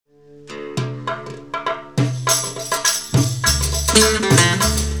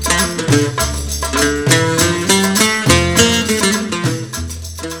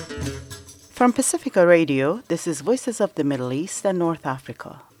From Pacifica Radio, this is Voices of the Middle East and North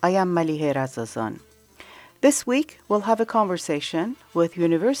Africa. I am Malihe Razazan. This week, we'll have a conversation with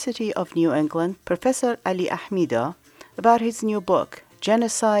University of New England Professor Ali Ahmida about his new book,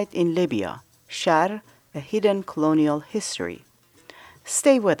 Genocide in Libya, Shar, a Hidden Colonial History.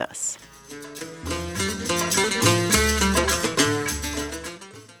 Stay with us.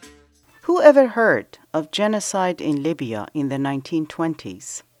 Who ever heard of genocide in Libya in the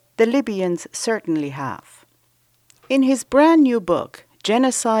 1920s? The Libyans certainly have. In his brand new book,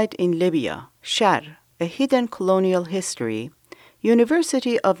 Genocide in Libya, Shar, a Hidden Colonial History,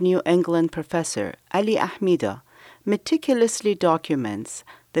 University of New England Professor Ali Ahmida meticulously documents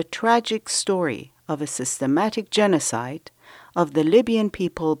the tragic story of a systematic genocide of the Libyan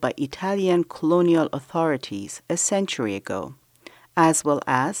people by Italian colonial authorities a century ago, as well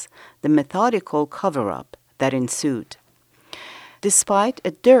as the methodical cover-up that ensued. Despite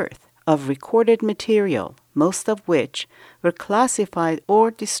a dearth of recorded material, most of which were classified or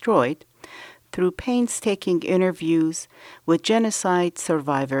destroyed, through painstaking interviews with genocide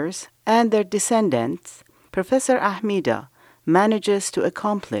survivors and their descendants, Professor Ahmida manages to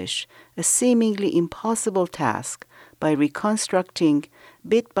accomplish a seemingly impossible task by reconstructing,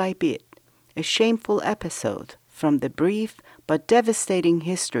 bit by bit, a shameful episode from the brief but devastating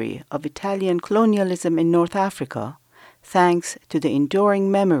history of Italian colonialism in North Africa, thanks to the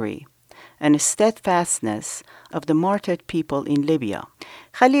enduring memory and steadfastness of the martyred people in Libya.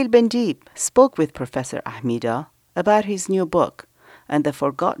 Khalil Bendib spoke with Professor Ahmida about his new book and the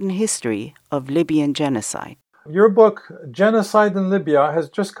forgotten history of Libyan genocide. Your book, Genocide in Libya, has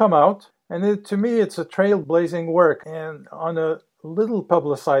just come out, and to me it's a trailblazing work and on a little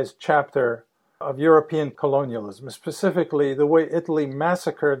publicized chapter of European colonialism, specifically the way Italy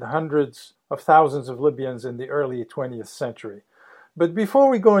massacred hundreds of thousands of Libyans in the early 20th century. But before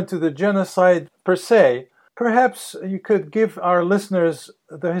we go into the genocide per se, perhaps you could give our listeners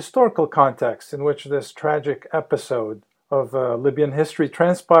the historical context in which this tragic episode of Libyan history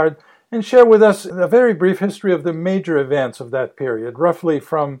transpired and share with us a very brief history of the major events of that period, roughly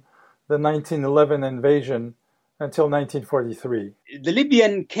from the 1911 invasion until 1943. The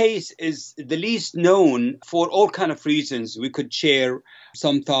Libyan case is the least known for all kinds of reasons. We could share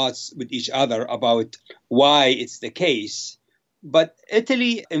some thoughts with each other about why it's the case. But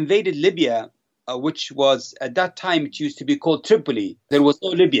Italy invaded Libya, which was, at that time, it used to be called Tripoli. There was no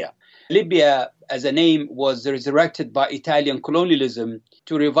Libya. Libya, as a name, was resurrected by Italian colonialism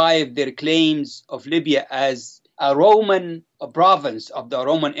to revive their claims of Libya as a Roman province of the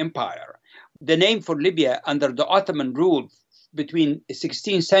Roman Empire. The name for Libya under the Ottoman rule between the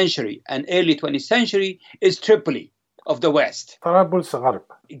 16th century and early 20th century is Tripoli of the West.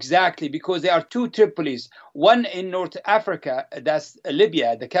 Exactly, because there are two Tripolis, one in North Africa, that's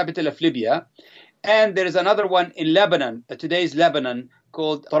Libya, the capital of Libya, and there is another one in Lebanon, today's Lebanon,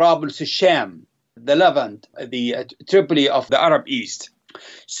 called Sham, the Levant, the Tripoli of the Arab East.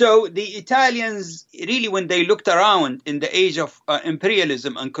 So the Italians, really, when they looked around in the age of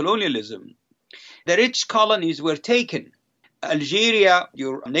imperialism and colonialism, the rich colonies were taken. Algeria,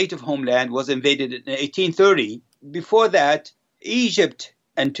 your native homeland, was invaded in 1830. Before that, Egypt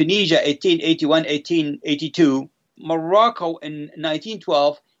and Tunisia, 1881, 1882, Morocco in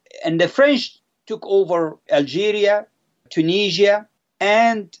 1912, and the French took over Algeria, Tunisia,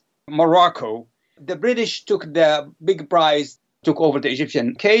 and Morocco. The British took the big prize, took over the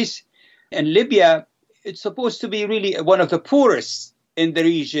Egyptian case. And Libya, it's supposed to be really one of the poorest in the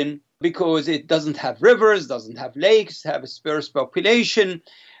region because it doesn't have rivers, doesn't have lakes, have a sparse population.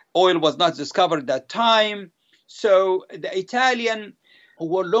 Oil was not discovered at that time. So the Italian, who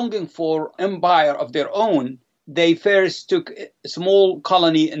were longing for empire of their own, they first took a small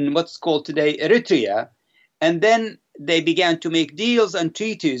colony in what's called today Eritrea, and then they began to make deals and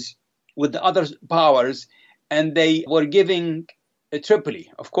treaties with the other powers, and they were giving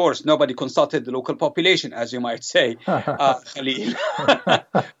Tripoli. Of course, nobody consulted the local population, as you might say, Khalil.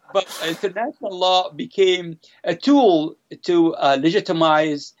 But international law became a tool to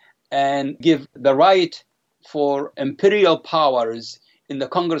legitimize and give the right for imperial powers in the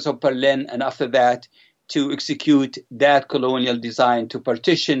Congress of Berlin, and after that, to execute that colonial design to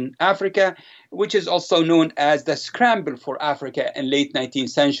partition Africa, which is also known as the scramble for Africa in late 19th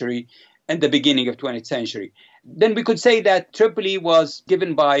century and the beginning of 20th century. Then we could say that Tripoli was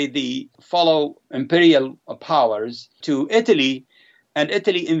given by the fellow imperial powers to Italy, and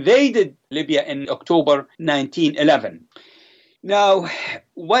Italy invaded Libya in October 1911. Now,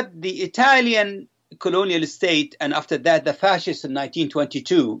 what the Italian colonial state, and after that the fascists in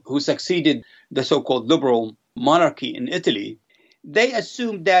 1922, who succeeded the so-called liberal monarchy in Italy, They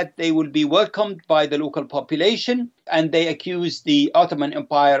assumed that they will be welcomed by the local population, and they accused the Ottoman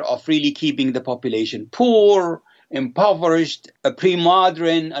Empire of really keeping the population poor, impoverished,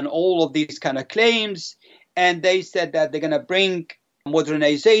 pre-modern, and all of these kind of claims. And they said that they're going to bring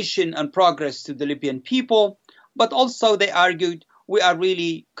modernization and progress to the Libyan people. But also they argued we are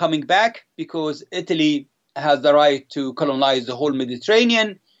really coming back because Italy has the right to colonize the whole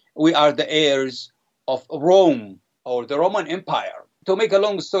Mediterranean. We are the heirs of Rome or the Roman Empire. To make a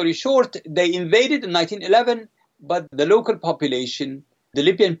long story short, they invaded in 1911, but the local population, the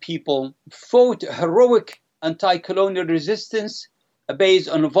Libyan people, fought heroic anti-colonial resistance based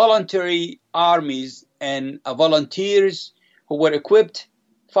on voluntary armies and volunteers who were equipped,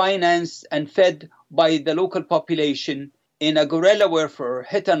 financed, and fed by the local population in a guerrilla warfare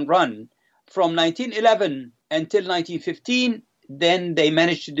hit and run from 1911 until 1915. Then they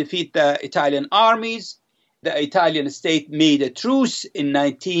managed to defeat the Italian armies. The Italian state made a truce in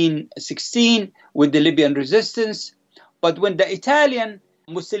 1916 with the Libyan resistance. But when the Italian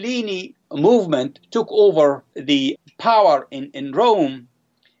Mussolini movement took over the power in Rome,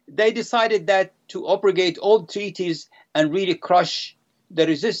 they decided that to abrogate all treaties and really crush the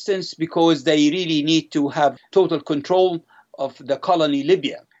resistance because they really need to have total control of the colony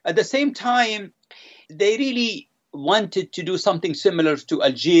Libya. At the same time, they really wanted to do something similar to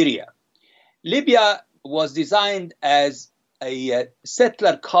Algeria. Libya was designed as a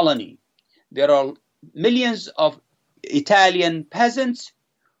settler colony. There are millions of Italian peasants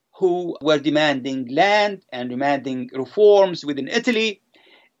who were demanding land and demanding reforms within Italy.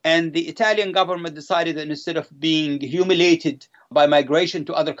 And the Italian government decided that instead of being humiliated by migration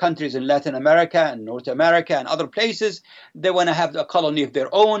to other countries in Latin America and North America and other places, they want to have a colony of their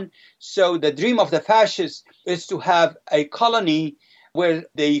own. So the dream of the fascists is to have a colony where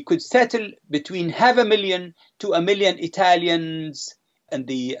they could settle between 500,000 to 1 million Italians in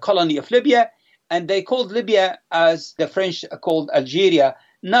the colony of Libya. And they called Libya, as the French called Algeria,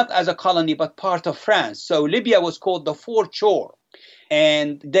 not as a colony, but part of France. So Libya was called the Fourth Shore.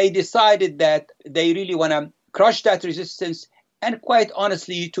 And they decided that they really want to crush that resistance and, quite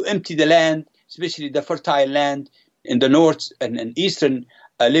honestly, to empty the land, especially the fertile land in the north and eastern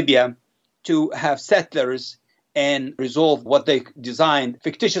Libya, to have settlers and resolve what they designed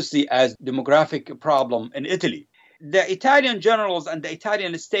fictitiously as demographic problem in Italy. The Italian generals and the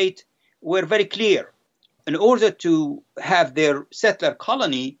Italian state were very clear. In order to have their settler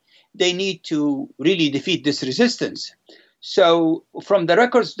colony, they need to really defeat this resistance. So from the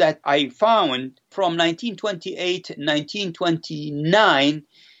records that I found from 1928, 1929,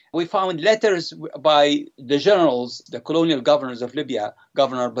 we found letters by the generals, the colonial governors of Libya,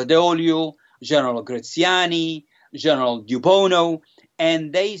 Governor Badoglio, General Graziani, General Dubono,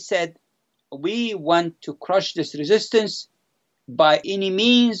 and they said, we want to crush this resistance by any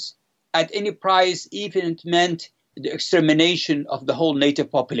means, at any price, even if it meant the extermination of the whole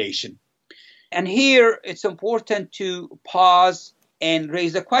native population. And here it's important to pause and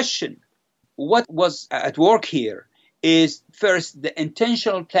raise a question. What was at work here is first the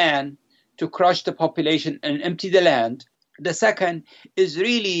intentional plan to crush the population and empty the land. The second is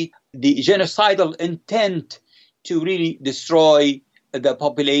really the genocidal intent to really destroy the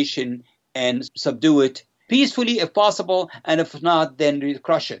population and subdue it peacefully if possible, and if not, then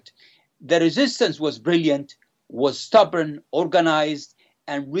crush it. The resistance was brilliant, was stubborn, organized,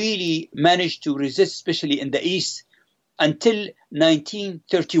 and really managed to resist, especially in the East, until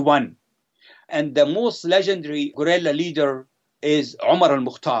 1931. And the most legendary guerrilla leader is Omar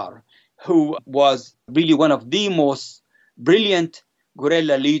al-Mukhtar, who was really one of the most brilliant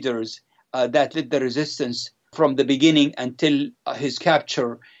guerrilla leaders that led the resistance from the beginning until his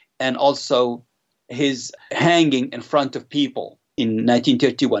capture and also his hanging in front of people in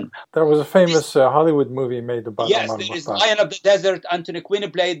 1931. There was a famous Hollywood movie made about Yes, Omar there is Mukhtar. Lion of the Desert. Anthony Quinn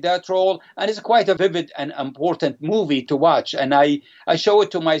played that role, and it's quite a vivid and important movie to watch. And I show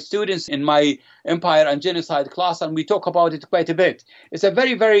it to my students in my Empire and Genocide class, and we talk about it quite a bit. It's a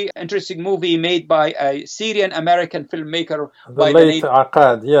very, very interesting movie made by a Syrian-American filmmaker. The late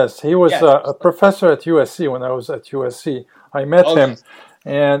Aqad, yes. He was a professor at USC when I was at USC. I met him,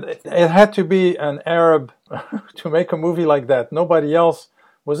 and it had to be an Arab to make a movie like that. Nobody else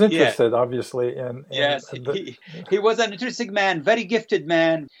was interested, obviously. He was an interesting man, very gifted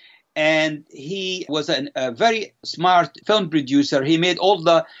man, and he was a very smart film producer. He made all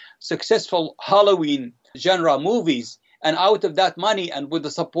the successful Halloween genre movies, and out of that money and with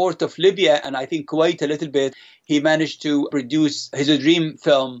the support of Libya and I think Kuwait a little bit, he managed to produce his dream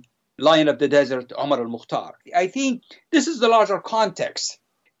film, Lion of the Desert, Omar al-Mukhtar. I think this is the larger context,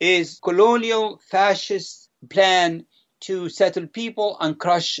 is colonial fascist plan to settle people and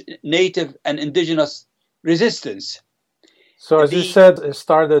crush native and indigenous resistance. So, as you said, it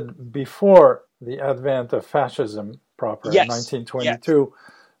started before the advent of fascism proper in 1922,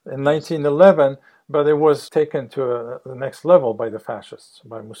 in 1911, but it was taken to the next level by the fascists,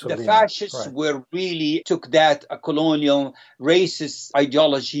 by Mussolini. The fascists were really took that colonial racist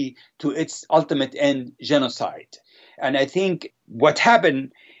ideology to its ultimate end, genocide. And I think what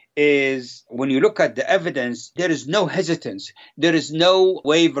happened is when you look at the evidence, there is no hesitance. There is no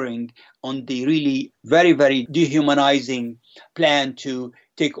wavering on the really very, very dehumanizing plan to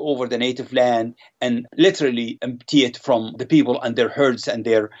take over the native land and literally empty it from the people and their herds and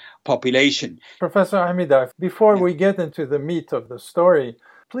their population. Professor Ahmida, before we get into the meat of the story,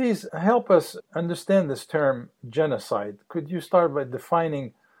 please help us understand this term genocide. Could you start by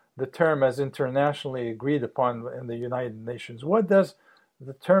defining the term as internationally agreed upon in the United Nations? What does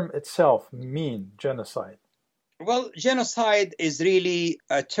the term itself mean, genocide? Well, genocide is really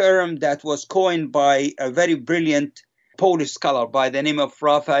a term that was coined by a very brilliant Polish scholar by the name of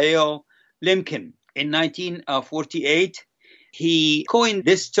Raphael Lemkin in 1948. He coined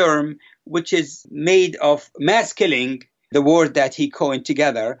this term, which is made of mass killing, the word that he coined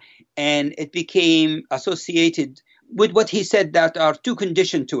together, and it became associated with what he said that are two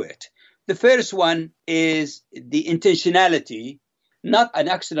conditions to it. The first one is the intentionality, not an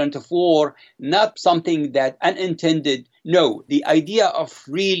accident of war, not something that unintended. No, the idea of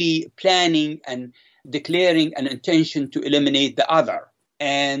really planning and declaring an intention to eliminate the other.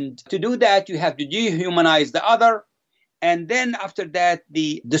 And to do that, you have to dehumanize the other. And then after that,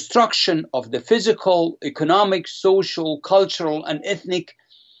 the destruction of the physical, economic, social, cultural, and ethnic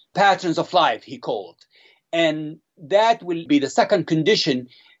patterns of life, he called. And that will be the second condition,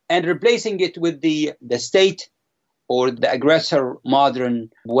 and replacing it with the state or the aggressor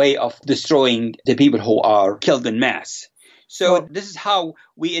modern way of destroying the people who are killed in mass. So this is how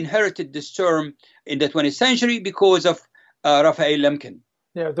we inherited this term in the 20th century because of Raphael Lemkin.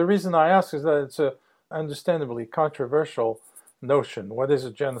 Yeah, the reason I ask is that it's a understandably controversial notion. What is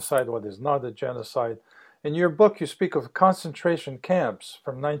a genocide? What is not a genocide? In your book, you speak of concentration camps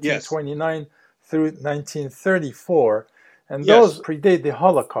from 1929 through 1934, and those predate the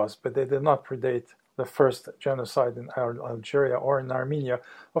Holocaust, but they did not predate the first genocide in Algeria or in Armenia.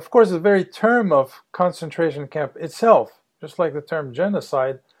 Of course, the very term of concentration camp itself, just like the term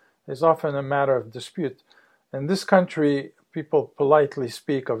genocide, is often a matter of dispute. In this country, people politely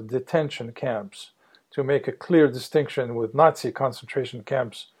speak of detention camps to make a clear distinction with Nazi concentration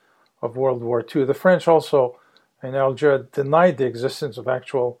camps of World War II. The French also in Algeria denied the existence of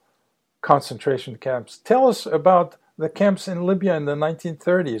actual concentration camps. Tell us about the camps in Libya in the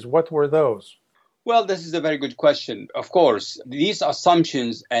 1930s. What were those? Well, this is a very good question. Of course, these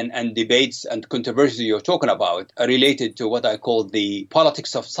assumptions and debates and controversies you're talking about are related to what I call the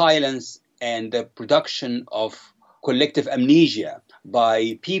politics of silence and the production of collective amnesia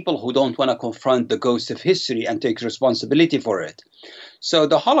by people who don't want to confront the ghost of history and take responsibility for it. So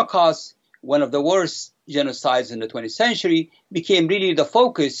the Holocaust, one of the worst genocides in the 20th century, became really the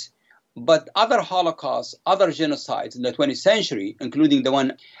focus. But other Holocausts, other genocides in the 20th century, including the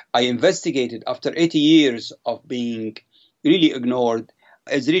one I investigated after 80 years of being really ignored,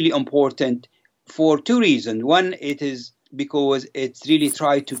 is really important for two reasons. One, it is because it's really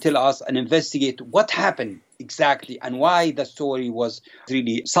tried to tell us and investigate what happened exactly and why the story was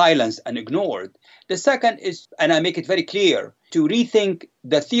really silenced and ignored. The second is, and I make it very clear, to rethink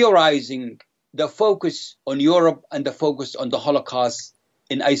the theorizing, the focus on Europe and the focus on the Holocaust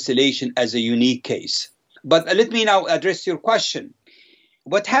in isolation as a unique case. But let me now address your question.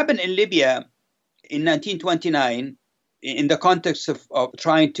 What happened in Libya in 1929, in the context of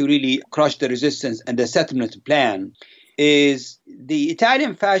trying to really crush the resistance and the settlement plan, is the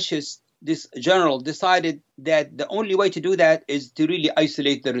Italian fascists, this general, decided that the only way to do that is to really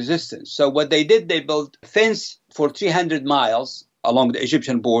isolate the resistance. So what they did, they built a fence for 300 miles along the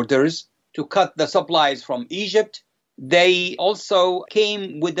Egyptian borders to cut the supplies from Egypt. They also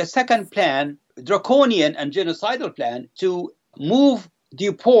came with the second plan, draconian and genocidal plan, to move,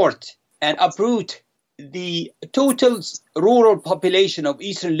 deport, and uproot the total rural population of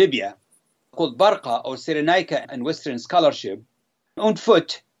eastern Libya, called Barqa or Cyrenaica in Western scholarship, on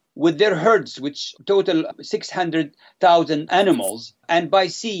foot with their herds, which total 600,000 animals, and by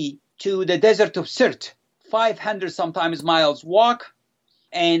sea to the desert of Sirte, 500 sometimes miles walk,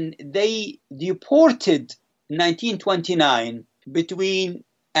 and they deported 1929 between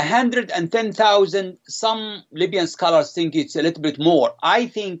 110,000. Some Libyan scholars think it's a little bit more. I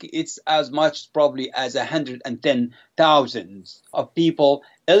think it's as much probably as 110,000 of people,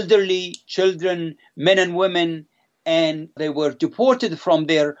 elderly, children, men and women, and they were deported from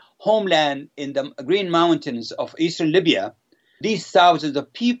their homeland in the Green Mountains of eastern Libya. These thousands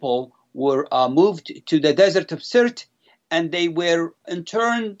of people were moved to the desert of Sirte, and they were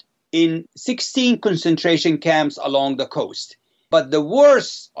interned in 16 concentration camps along the coast. But the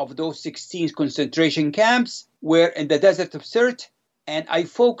worst of those 16 concentration camps were in the desert of Sirte, and I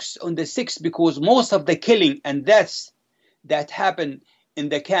focused on the 6 because most of the killing and deaths that happened in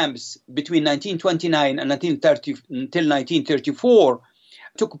the camps between 1929 and 1930 until 1934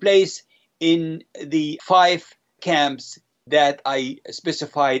 took place in the 5 camps that I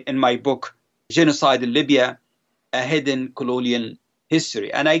specified in my book, Genocide in Libya, A Hidden Colonial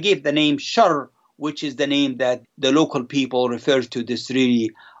History. And I gave the name Shar, which is the name that the local people refer to this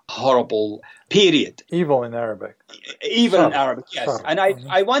really horrible period. Evil in Arabic. Evil Shar. in Arabic, yes. Shar. And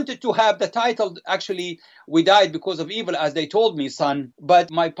I wanted to have the title, actually, We Died Because of Evil, as they told me, son. But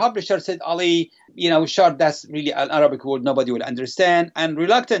my publisher said, Ali, Shar, that's really an Arabic word nobody will understand. And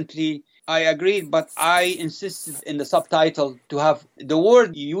reluctantly, I agreed, but I insisted in the subtitle to have the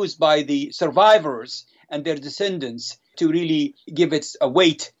word used by the survivors and their descendants to really give it a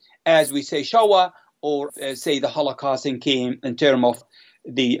weight, as we say Shawa, or say the Holocaust in terms of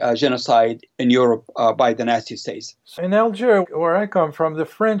the genocide in Europe by the Nazi states. In Algeria, where I come from, the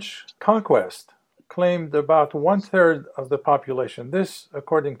French conquest claimed about 1/3 of the population. This,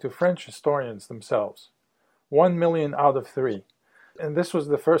 according to French historians themselves, 1 million out of 3. And this was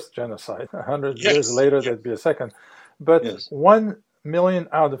the first genocide. 100 years later, there'd be a second. But 1 million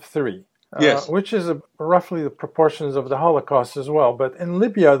out of 3, which is roughly the proportions of the Holocaust as well. But in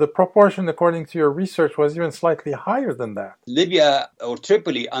Libya, the proportion, according to your research, was even slightly higher than that. Libya, or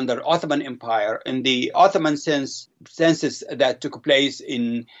Tripoli, under Ottoman Empire, in the Ottoman census that took place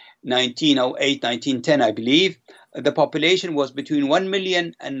in 1908, 1910, I believe, the population was between 1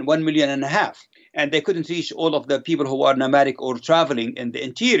 million and 1.5 million. And they couldn't reach all of the people who are nomadic or traveling in the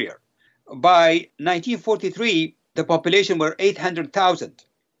interior. By 1943, the population were 800,000.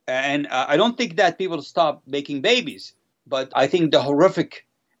 And I don't think that people stopped making babies, but I think the horrific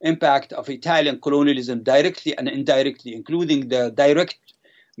impact of Italian colonialism directly and indirectly, including the direct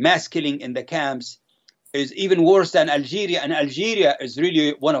mass killing in the camps, is even worse than Algeria. And Algeria is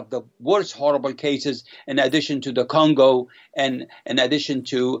really one of the worst horrible cases, in addition to the Congo and in addition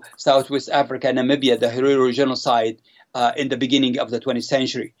to Southwest Africa, Namibia, the Herero genocide in the beginning of the 20th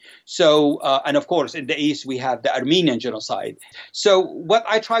century. So, and of course, in the East, we have the Armenian genocide. So what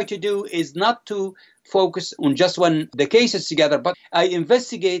I try to do is not to focus on just the cases together, but I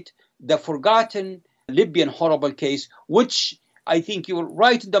investigate the forgotten Libyan horrible case, which I think you're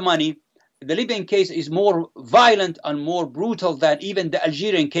right on the money. The Libyan case is more violent and more brutal than even the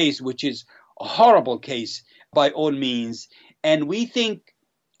Algerian case, which is a horrible case by all means. And I think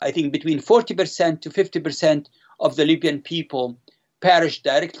between 40% to 50% of the Libyan people perished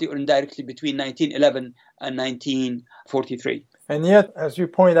directly or indirectly between 1911 and 1943. And yet, as you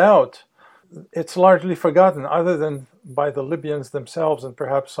point out, it's largely forgotten, other than by the Libyans themselves and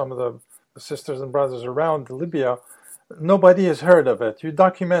perhaps some of the sisters and brothers around Libya. Nobody has heard of it. You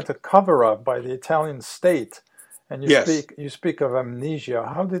document a cover-up by the Italian state, and you speak of amnesia.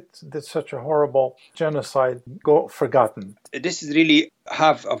 How did such a horrible genocide go forgotten? This is really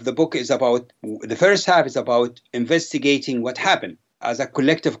half of the book is about, the first half is about investigating what happened as a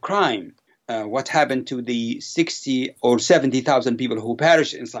collective crime, what happened to the 60 or 70,000 people who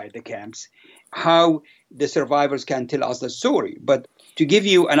perished inside the camps, how the survivors can tell us the story. But to give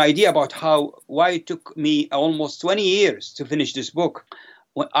you an idea about why it took me almost 20 years to finish this book,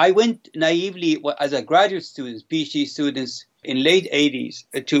 when I went naively as a graduate student, PhD students, in late 80s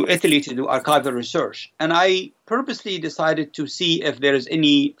to Italy to do archival research. And I purposely decided to see if there is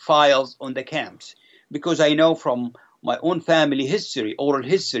any files on the camps, because I know from my own family history, oral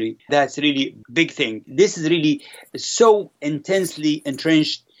history, that's really a big thing. This is really so intensely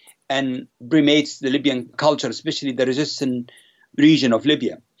entrenched and permeates the Libyan culture, especially the resistant region of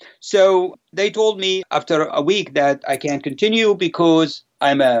Libya. So they told me after a week that I can't continue because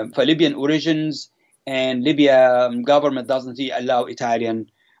I'm of Libyan origins, and Libya government doesn't allow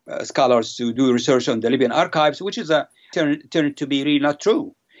Italian scholars to do research on the Libyan archives, which is turned to be really not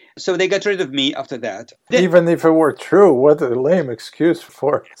true. So they got rid of me after that. Even if it were true, what a lame excuse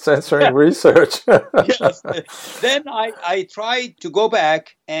for censoring research. Yes. Then I tried to go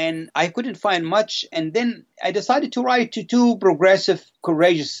back and I couldn't find much. And then I decided to write to two progressive,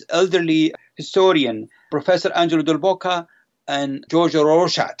 courageous, elderly historians, Professor Angelo Del Bocca and Giorgio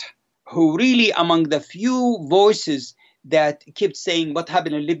Rorschach, who really among the few voices that kept saying what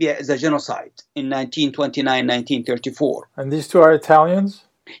happened in Libya is a genocide in 1929, 1934. And these two are Italians?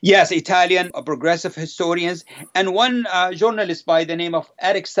 Yes, Italian progressive historians. And one journalist by the name of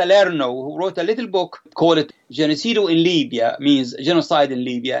Eric Salerno, who wrote a little book called Genocide in Libya, means genocide in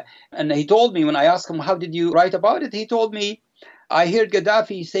Libya. And he told me, when I asked him, how did you write about it? He told me, I heard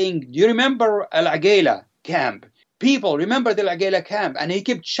Gaddafi saying, do you remember Al-Agheila camp? People, remember the Al-Agheila camp? And he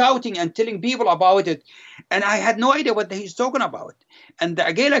kept shouting and telling people about it. And I had no idea what he's talking about. And the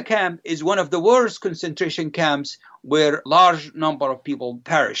Agheila camp is one of the worst concentration camps where large number of people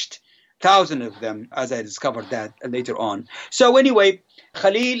perished. Thousands of them, as I discovered that later on. So anyway,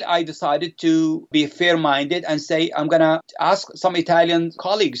 Khalil, I decided to be fair-minded and say, I'm going to ask some Italian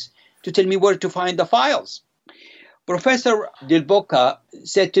colleagues to tell me where to find the files. Professor Del Bocca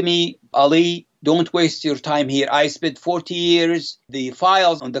said to me, Ali, don't waste your time here. I spent 40 years. The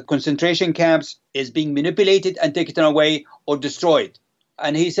files on the concentration camps is being manipulated and taken away or destroyed.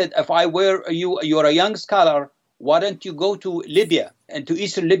 And he said, if I were you, you're a young scholar, why don't you go to Libya and to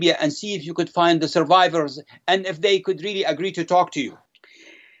Eastern Libya and see if you could find the survivors and if they could really agree to talk to you.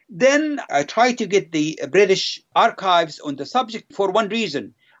 Then I tried to get the British archives on the subject for one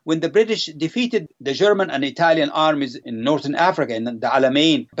reason. When the British defeated the German and Italian armies in Northern Africa in the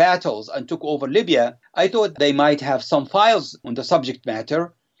Alamein battles and took over Libya, I thought they might have some files on the subject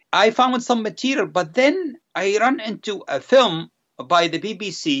matter. I found some material, but then I ran into a film by the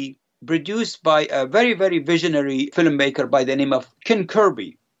BBC produced by a very, very visionary filmmaker by the name of Ken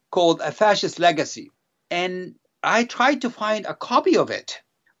Kirby called A Fascist Legacy. And I tried to find a copy of it.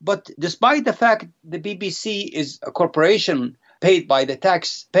 But despite the fact the BBC is a corporation paid by the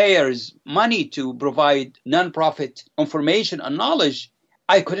taxpayers' money to provide non-profit information and knowledge,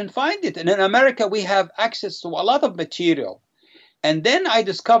 I couldn't find it. And in America, we have access to a lot of material. And then I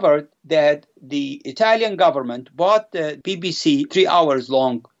discovered that the Italian government bought the BBC 3 hours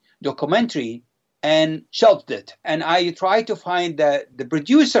long documentary and shelved it. And I tried to find the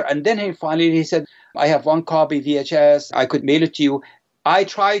producer, and then he said, I have one copy VHS, I could mail it to you. I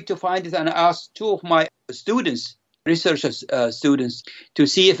tried to find it and asked two of my students, research students, to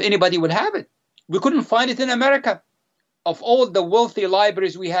see if anybody would have it. We couldn't find it in America. Of all the wealthy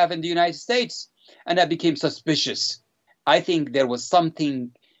libraries we have in the United States, and I became suspicious. I think there was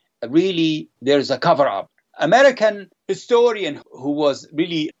something really, there's a cover-up. American historian who was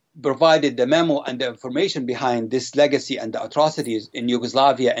really provided the memo and the information behind this legacy and the atrocities in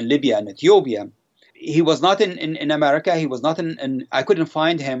Yugoslavia and Libya and Ethiopia, he was not in America. He was not in, I couldn't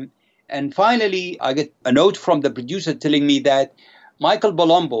find him. And finally, I get a note from the producer telling me that Michael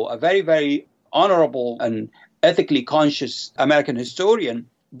Bolombo, a very, very honorable and ethically conscious American historian,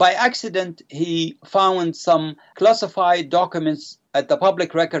 by accident, he found some classified documents at the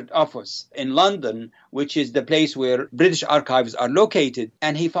Public Record Office in London, which is the place where British archives are located.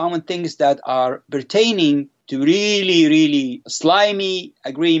 And he found things that are pertaining to really, really slimy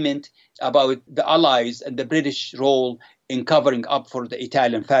agreement about the Allies and the British role in covering up for the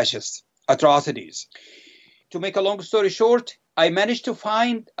Italian fascist atrocities. To make a long story short, I managed to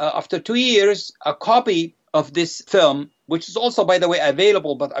find, after 2 years, a copy of this film, which is also, by the way,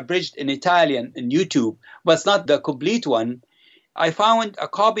 available but abridged in Italian in YouTube, but it's not the complete one. I found a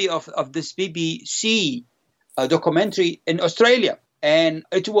copy of this BBC documentary in Australia, and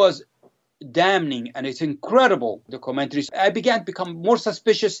it was damning, and it's incredible documentary. I began to become more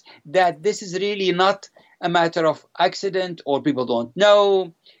suspicious that this is really not a matter of accident or people don't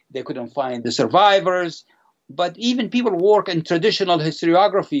know, they couldn't find the survivors. But even people who work in traditional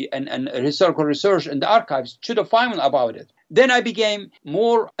historiography and historical research in the archives should have found about it. Then I became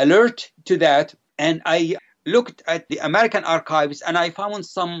more alert to that, and I looked at the American archives, and I found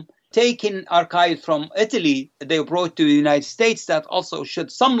some taken archives from Italy they brought to the United States that also shed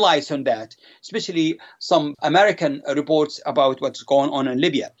some light on that, especially some American reports about what's going on in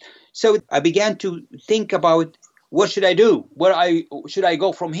Libya. So I began to think about, what should I do? Should I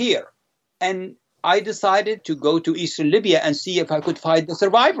go from here? And I decided to go to Eastern Libya and see if I could find the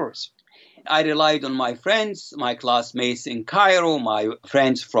survivors. I relied on my friends, my classmates in Cairo, my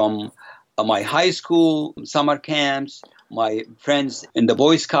friends from my high school, summer camps, my friends in the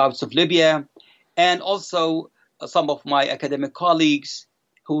Boy Scouts of Libya, and also some of my academic colleagues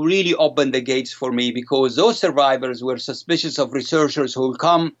who really opened the gates for me, because those survivors were suspicious of researchers who will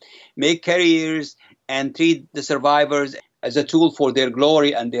come, make careers, and treat the survivors as a tool for their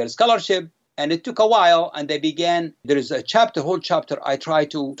glory and their scholarship. And it took a while, and they began, there is a whole chapter, I try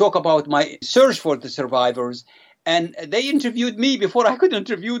to talk about my search for the survivors. And they interviewed me before I could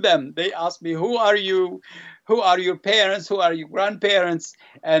interview them. They asked me, who are you? Who are your parents? Who are your grandparents?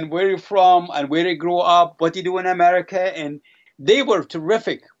 And where are you from? And where you grew up? What do you do in America? And they were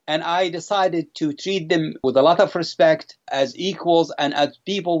terrific And I decided to treat them with a lot of respect as equals and as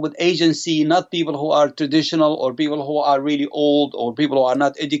people with agency, not people who are traditional or people who are really old or people who are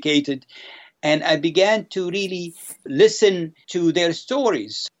not educated. And I began to really listen to their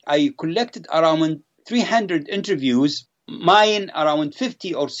stories. I collected around 300 interviews, mine around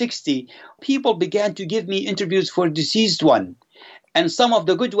 50 or 60. People began to give me interviews for deceased one. And some of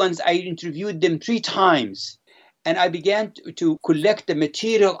the good ones, I interviewed them 3 times. And I began to collect the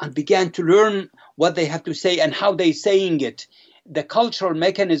material and began to learn what they have to say and how they're saying it. The cultural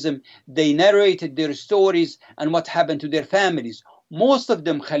mechanism, they narrated their stories and what happened to their families. Most of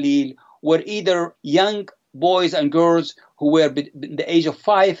them, Khalil, were either young boys and girls who were the age of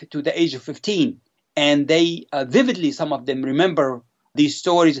 5 to the age of 15. And they vividly, some of them remember these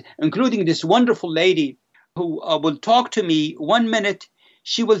stories, including this wonderful lady who will talk to me 1 minute.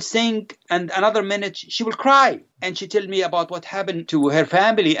 She will sing, and another minute she will cry. And she tell me about what happened to her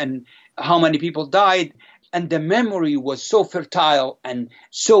family and how many people died. And the memory was so fertile and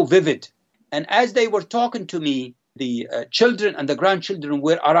so vivid. And as they were talking to me, the children and the grandchildren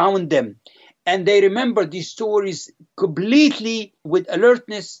were around them. And they remember these stories completely with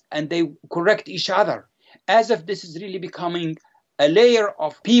alertness, and they correct each other, as if this is really becoming a layer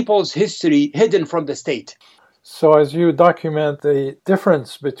of people's history hidden from the state. So as you document the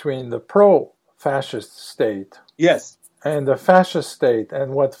difference between the pro-fascist state Yes. and the fascist state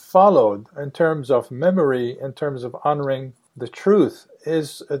and what followed in terms of memory, in terms of honoring the truth,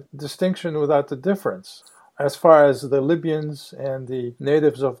 is a distinction without a difference. As far as the Libyans and the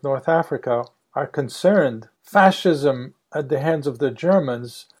natives of North Africa are concerned, fascism at the hands of the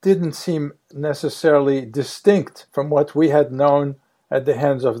Germans didn't seem necessarily distinct from what we had known at the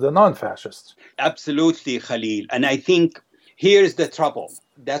hands of the non-fascists. Absolutely, Khalil. And I think here's the trouble.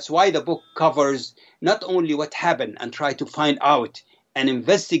 That's why the book covers not only what happened and try to find out and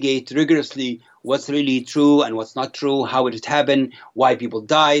investigate rigorously what's really true and what's not true, how it happened, why people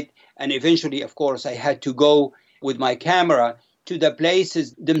died. And eventually, of course, I had to go with my camera to the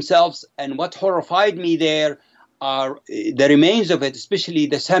places themselves. And what horrified me there are the remains of it, especially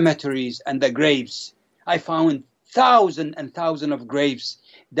the cemeteries and the graves. I found thousands and thousands of graves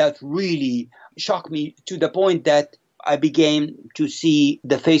that really shocked me to the point that I began to see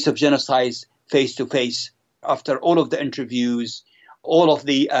the face of genocide face to face. After all of the interviews, all of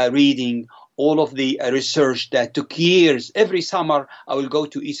the reading, all of the research that took years, every summer I will go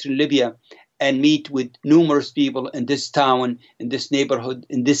to Eastern Libya and meet with numerous people in this town, in this neighborhood,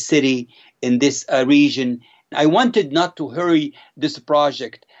 in this city, in this region. I wanted not to hurry this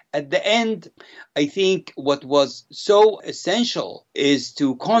project. At the end, I think what was so essential is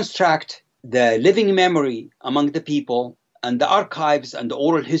to construct the living memory among the people and the archives and the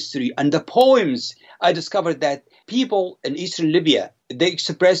oral history and the poems. I discovered that people in Eastern Libya, they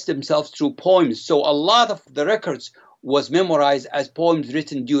expressed themselves through poems. So a lot of the records was memorized as poems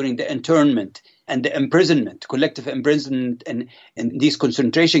written during the internment and the imprisonment, collective imprisonment in these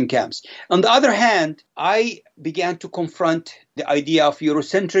concentration camps. On the other hand, I began to confront the idea of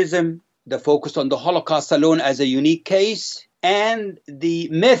Eurocentrism, the focus on the Holocaust alone as a unique case, and the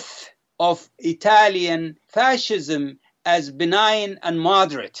myth of Italian fascism as benign and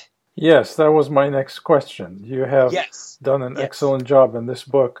moderate. Yes, that was my next question. You have done an excellent job in this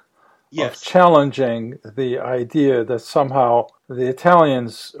book of challenging the idea that somehow the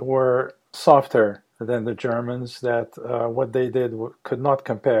Italians were softer than the Germans, that what they did could not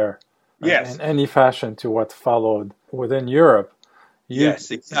compare in any fashion to what followed within Europe. Yes,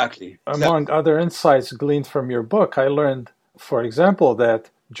 exactly. Among other insights gleaned from your book, I learned, for example, that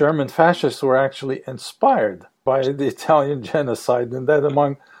German fascists were actually inspired by the Italian genocide, and that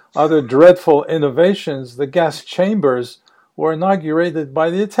among other dreadful innovations, the gas chambers were inaugurated by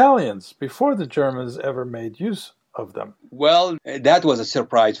the Italians before the Germans ever made use of them. Well, that was a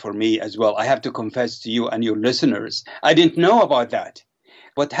surprise for me as well. I have to confess to you and your listeners, I didn't know about that.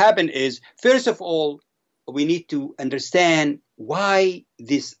 What happened is, first of all, we need to understand why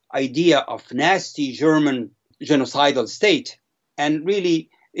this idea of nasty German genocidal state, and really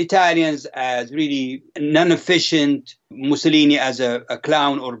Italians as really non-efficient, Mussolini as a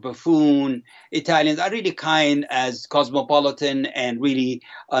clown or buffoon. Italians are really kind as cosmopolitan and really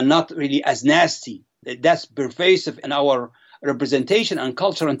not really as nasty. That's pervasive in our representation and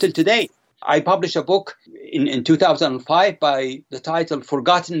culture until today. I published a book in 2005 by the title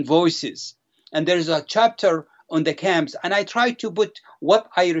Forgotten Voices. And there's a chapter on the camps. And I tried to put what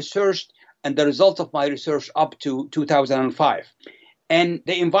I researched and the results of my research up to 2005. And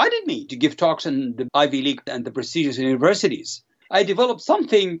they invited me to give talks in the Ivy League and the prestigious universities. I developed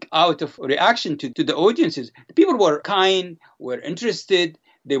something out of reaction to the audiences. The people were kind, were interested.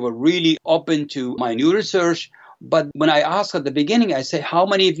 They were really open to my new research. But when I asked at the beginning, I say, how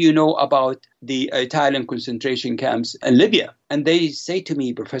many of you know about the Italian concentration camps in Libya? And they say to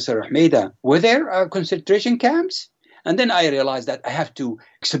me, Professor Ahmida, were there concentration camps? And then I realized that I have to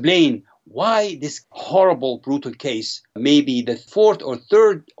explain why this horrible, brutal case, maybe the fourth or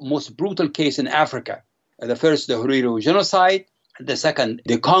third most brutal case in Africa. The first, the Huriro genocide. The second,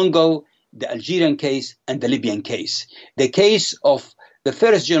 the Congo, the Algerian case, and the Libyan case. The case of the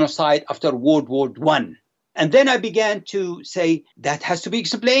first genocide after World War I. And then I began to say, that has to be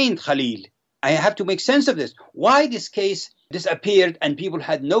explained, Khalil. I have to make sense of this. Why this case disappeared and people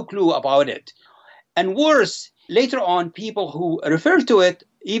had no clue about it. And worse, later on, people who refer to it,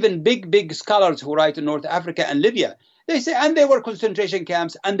 even big scholars who write in North Africa and Libya, they say, and they were concentration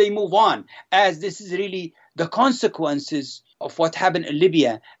camps, and they move on, as this is really the consequences of what happened in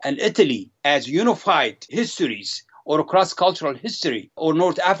Libya and Italy as unified histories or cross-cultural history, or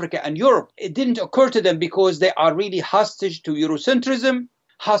North Africa and Europe. It didn't occur to them because they are really hostage to Eurocentrism,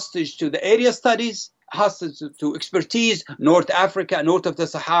 hostage to the area studies, hostage to expertise, North Africa, north of the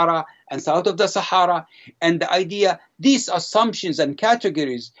Sahara and south of the Sahara. And the idea, these assumptions and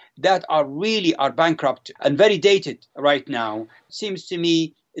categories that are bankrupt and very dated right now, seems to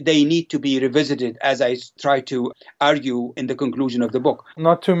me they need to be revisited, as I try to argue in the conclusion of the book.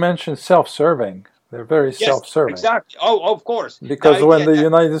 Not to mention self-serving. They're very self-serving. Exactly. Oh, of course. Because when the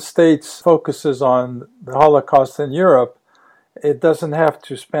United States focuses on the Holocaust in Europe, it doesn't have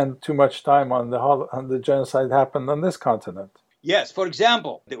to spend too much time on the genocide that happened on this continent. Yes. For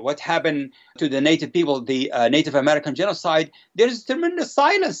example, what happened to the native people, the Native American genocide, there is tremendous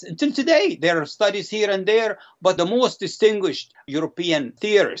silence until today. There are studies here and there, but the most distinguished European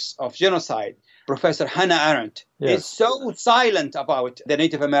theorist of genocide, Professor Hannah Arendt, is so silent about the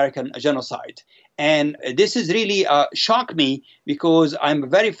Native American genocide. And this has really shocked me because I'm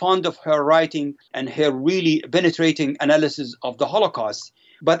very fond of her writing and her really penetrating analysis of the Holocaust.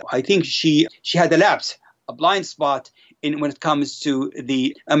 But I think she had a lapse, a blind spot when it comes to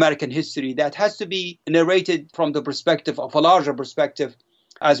the American history that has to be narrated from the perspective of a larger perspective,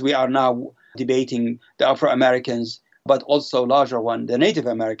 as we are now debating the Afro-Americans, but also larger one, the Native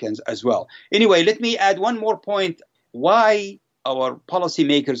Americans as well. Anyway, let me add one more point. Why our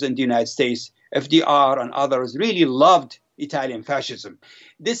policymakers in the United States, FDR and others, really loved Italian fascism.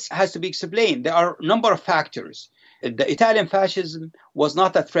 This has to be explained. There are a number of factors. The Italian fascism was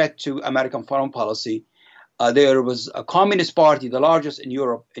not a threat to American foreign policy. There was a communist party, the largest in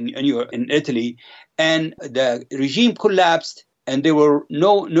Europe, in Italy, and the regime collapsed, and there were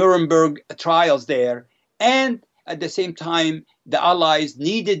no Nuremberg trials there. And at the same time, the Allies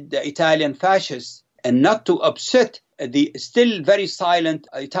needed the Italian fascists and not to upset the still very silent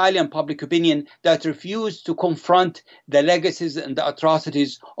Italian public opinion that refused to confront the legacies and the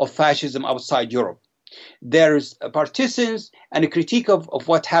atrocities of fascism outside Europe. There's partisans and a critique of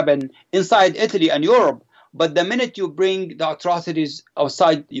what happened inside Italy and Europe, but the minute you bring the atrocities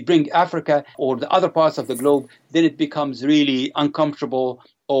outside, you bring Africa or the other parts of the globe, then it becomes really uncomfortable,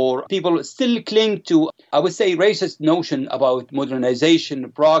 or people still cling to, I would say, racist notion about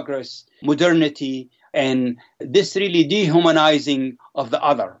modernization, progress, modernity, and this really dehumanizing of the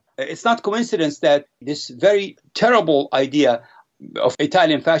other. It's not coincidence that this very terrible idea of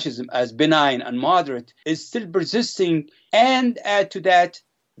Italian fascism as benign and moderate is still persisting, and add to that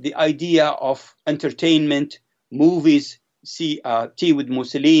the idea of entertainment, movies, tea with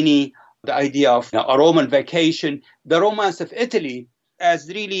Mussolini, the idea of a Roman vacation, the romance of Italy as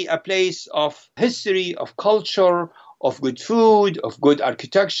really a place of history, of culture, of good food, of good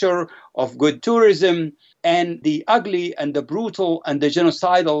architecture, of good tourism, and the ugly and the brutal and the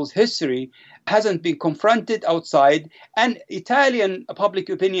genocidal history hasn't been confronted outside. And Italian public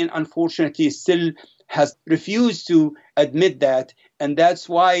opinion, unfortunately, still has refused to admit that. And that's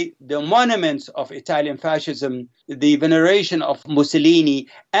why the monuments of Italian fascism, the veneration of Mussolini,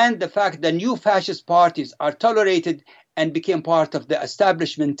 and the fact that new fascist parties are tolerated and became part of the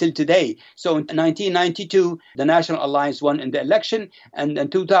establishment till today. So in 1992, the National Alliance won in the election, and in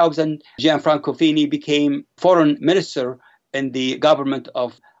 2000, Gianfranco Fini became foreign minister in the government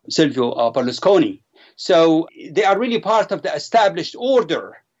of Silvio Berlusconi. So they are really part of the established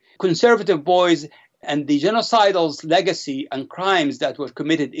order. Conservative boys and the genocidal legacy and crimes that were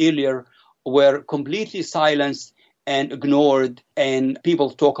committed earlier were completely silenced and ignored, and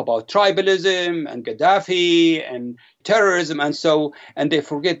people talk about tribalism and Gaddafi and terrorism and they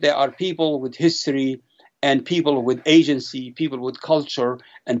forget there are people with history and people with agency, people with culture,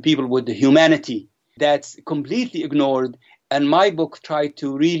 and people with the humanity that's completely ignored. And my book tried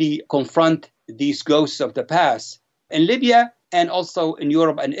to really confront these ghosts of the past. In Libya, and also in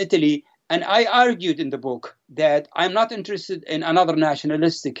Europe and Italy. And I argued in the book that I'm not interested in another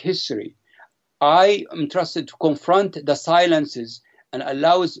nationalistic history. I am interested to confront the silences and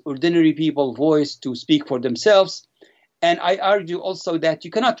allows ordinary people voice to speak for themselves. And I argue also that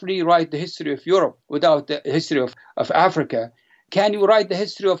you cannot rewrite the history of Europe without the history of Africa. Can you write the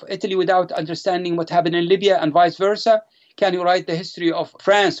history of Italy without understanding what happened in Libya and vice versa? Can you write the history of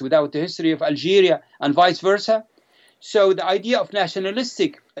France without the history of Algeria and vice versa? So the idea of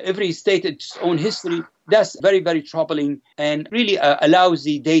nationalistic, every state its own history, that's very, very troubling and really a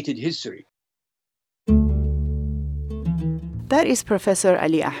lousy dated history. That is Professor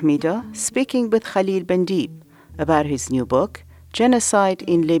Ali Ahmida speaking with Khalil Bendib about his new book, Genocide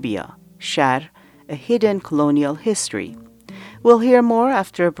in Libya, Shar, A Hidden Colonial History. We'll hear more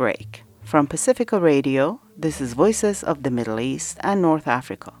after a break. From Pacifica Radio, this is Voices of the Middle East and North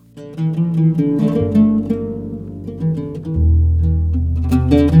Africa.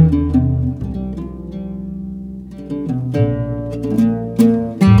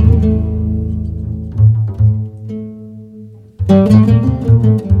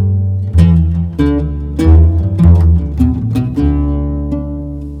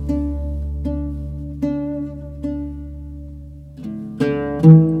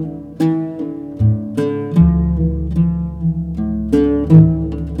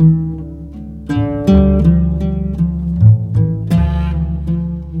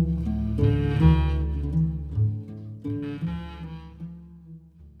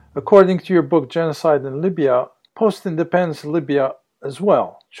 According to your book, Genocide in Libya, post-independence Libya as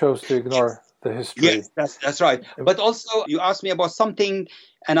well chose to ignore the history. Yes, that's right. But also, you asked me about something,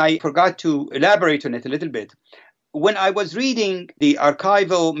 and I forgot to elaborate on it a little bit. When I was reading the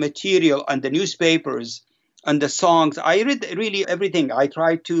archival material and the newspapers and the songs, I read really everything. I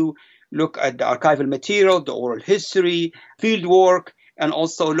tried to look at the archival material, the oral history, field work, and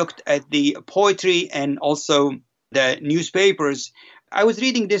also looked at the poetry and also the newspapers. I was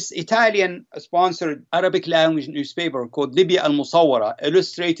reading this Italian-sponsored Arabic language newspaper called Libya al-Musawwara,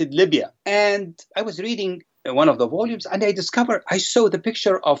 Illustrated Libya. And I was reading one of the volumes, and I saw the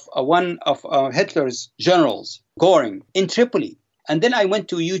picture of one of Hitler's generals, Göring, in Tripoli. And then I went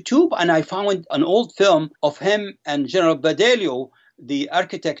to YouTube, and I found an old film of him and General Badelio, the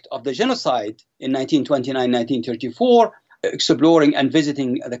architect of the genocide in 1929-1934, exploring and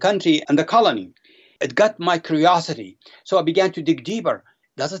visiting the country and the colony. It got my curiosity. So I began to dig deeper.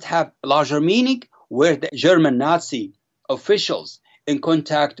 Does it have larger meaning? Were the German Nazi officials in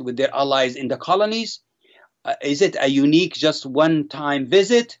contact with their allies in the colonies? Is it a unique, just one-time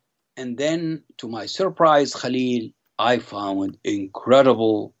visit? And then, to my surprise, Khalil, I found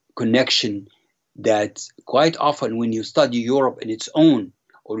incredible connection that quite often when you study Europe in its own,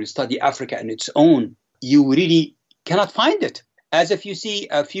 or you study Africa in its own, you really cannot find it. As if you see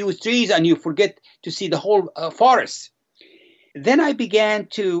a few trees and you forget to see the whole forest. Then I began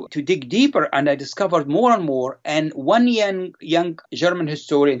to dig deeper, and I discovered more and more. And one young German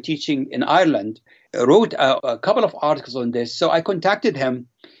historian teaching in Ireland wrote a couple of articles on this. So I contacted him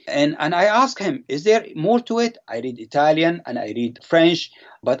and I asked him, is there more to it? I read Italian and I read French,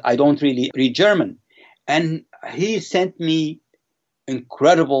 but I don't really read German. And he sent me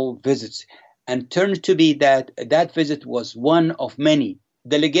incredible visits. And turned to be that visit was one of many.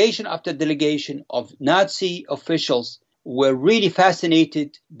 Delegation after delegation of Nazi officials were really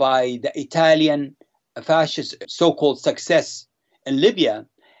fascinated by the Italian fascist so-called success in Libya.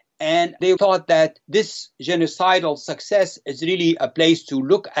 And they thought that this genocidal success is really a place to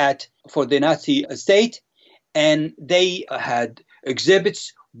look at for the Nazi state. And they had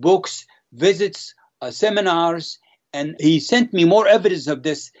exhibits, books, visits, seminars. And he sent me more evidence of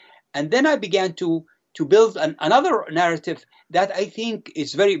this. And then I began to build another narrative that I think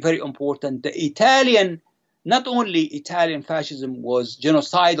is very, very important. Not only Italian fascism was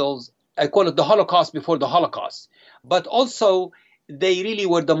genocidal, I call it the Holocaust before the Holocaust, but also they really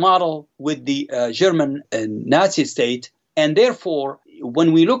were the model with the German Nazi state. And therefore,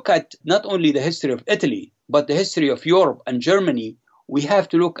 when we look at not only the history of Italy, but the history of Europe and Germany, we have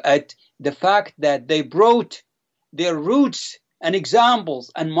to look at the fact that they brought their roots and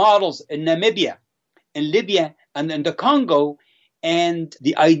examples and models in Namibia, in Libya, and in the Congo, and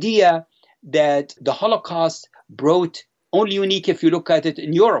the idea that the Holocaust brought, only unique if you look at it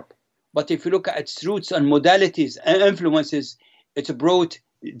in Europe, but if you look at its roots and modalities and influences, it brought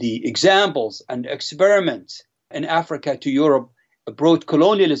the examples and experiments in Africa to Europe, brought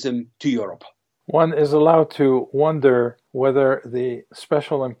colonialism to Europe. One is allowed to wonder whether the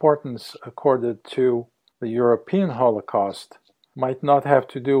special importance accorded to the European Holocaust might not have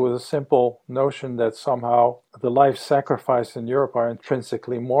to do with a simple notion that somehow the lives sacrificed in Europe are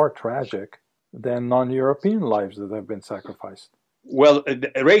intrinsically more tragic than non-European lives that have been sacrificed. Well,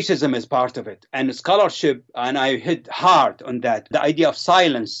 racism is part of it, and scholarship, and I hit hard on that. The idea of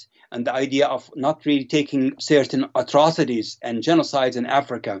silence and the idea of not really taking certain atrocities and genocides in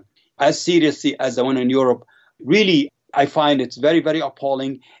Africa as seriously as the one in Europe, really, I find it's very, very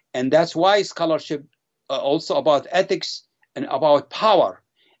appalling. And that's why scholarship also about ethics and about power,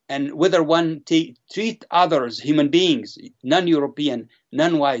 and whether one treat others, human beings, non-European,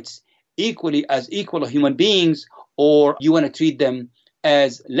 non-whites, equally as equal human beings, or you want to treat them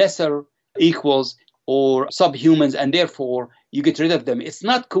as lesser equals or subhumans, and therefore you get rid of them. It's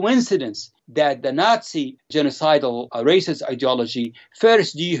not coincidence that the Nazi genocidal racist ideology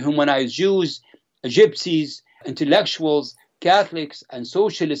first dehumanized Jews, Gypsies, intellectuals, Catholics, and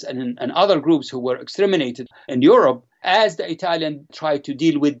socialists, and other groups who were exterminated in Europe, as the Italian tried to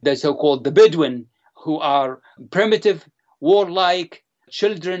deal with the so-called the Bedouin, who are primitive, warlike,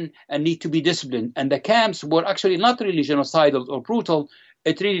 children, and need to be disciplined. And the camps were actually not really genocidal or brutal.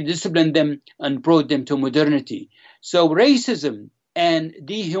 It really disciplined them and brought them to modernity. So racism and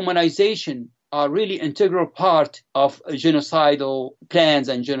dehumanization are really integral part of genocidal plans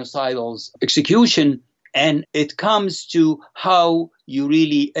and genocidal execution. And it comes to how you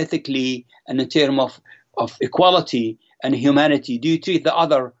really ethically and in terms of equality and humanity, do you treat the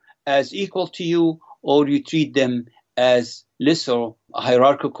other as equal to you, or you treat them as lesser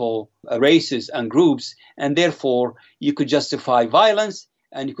hierarchical races and groups, and therefore you could justify violence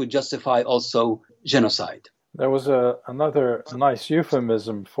and you could justify also genocide. There was another nice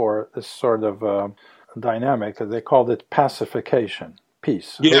euphemism for this sort of dynamic. They called it pacification,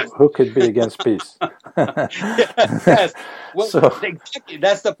 peace. Yes. Who could be against peace? Yes. Well, exactly.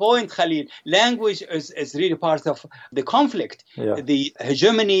 That's the point, Khalil. Language is really part of the conflict. Yeah. The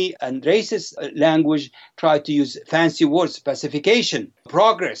hegemony and racist language try to use fancy words: pacification,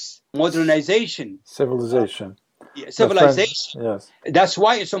 progress, modernization, Civilization. Civilization. Yes. That's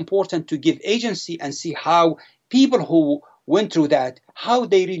why it's important to give agency and see how people who went through that, how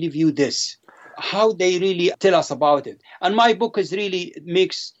they really view this, how they really tell us about it. And my book is really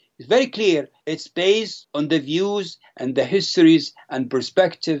it's very clear. It's based on the views and the histories and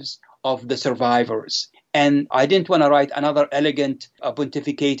perspectives of the survivors. And I didn't want to write another elegant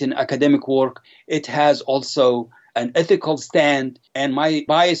pontificating academic work. It has also an ethical stand, and my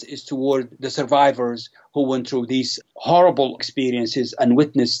bias is toward the survivors who went through these horrible experiences and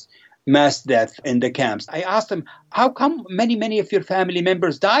witnessed mass death in the camps. I asked them, how come many of your family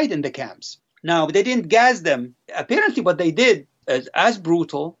members died in the camps? Now, they didn't gas them. Apparently what they did is as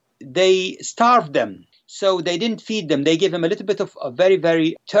brutal. They starved them. So they didn't feed them. They gave them a little bit of a very,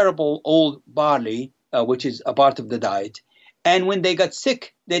 very terrible old barley, which is a part of the diet. And when they got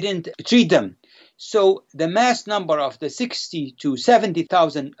sick, they didn't treat them. So the mass number of the 60 to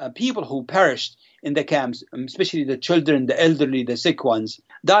 70,000 people who perished in the camps, especially the children, the elderly, the sick ones,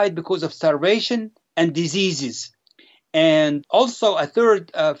 died because of starvation and diseases. And also a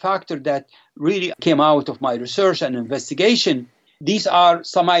third factor that really came out of my research and investigation, these are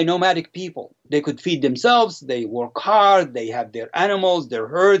semi-nomadic people. They could feed themselves, they work hard, they have their animals, their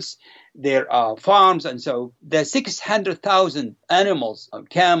herds, their farms. And so the 600,000 animals,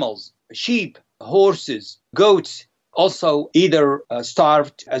 camels, sheep, horses, goats, also either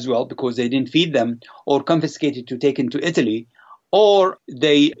starved as well because they didn't feed them, or confiscated to take into Italy, or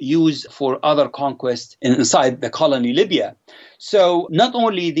they use for other conquests inside the colony Libya. So not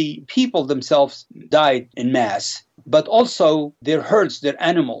only the people themselves died in mass, but also their herds, their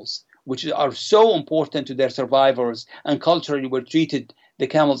animals, which are so important to their survivors, and culturally were treated, the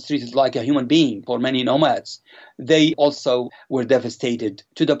camels treated like a human being for many nomads. They also were devastated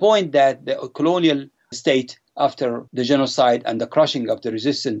to the point that the colonial state, after the genocide and the crushing of the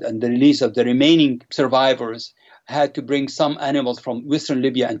resistance and the release of the remaining survivors, had to bring some animals from Western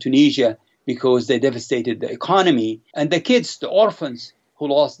Libya and Tunisia because they devastated the economy. And the kids, the orphans who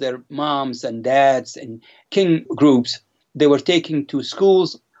lost their moms and dads in king groups, they were taken to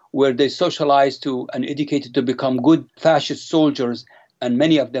schools where they socialized to and educated to become good fascist soldiers. And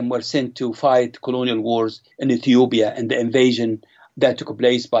many of them were sent to fight colonial wars in Ethiopia and the invasion that took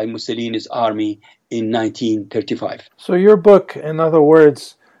place by Mussolini's army in 1935. So your book, in other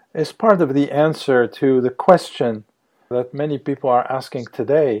words, is part of the answer to the question that many people are asking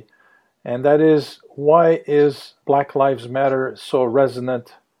today, and that is, why is Black Lives Matter so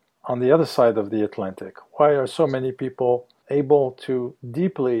resonant on the other side of the Atlantic? Why are so many people able to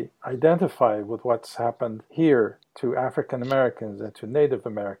deeply identify with what's happened here to African Americans and to Native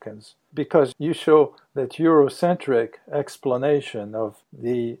Americans, because you show that Eurocentric explanation of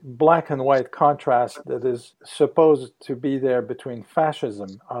the black and white contrast that is supposed to be there between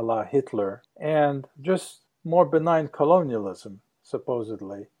fascism, a la Hitler, and just more benign colonialism,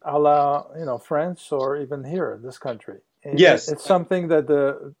 supposedly, a la, France or even here in this country. Yes. It's something that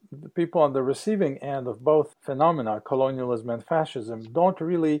the people on the receiving end of both phenomena, colonialism and fascism, don't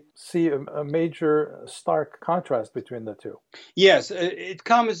really see a major stark contrast between the two. Yes,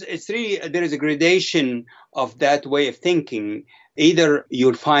 it's really, there is a gradation of that way of thinking. Either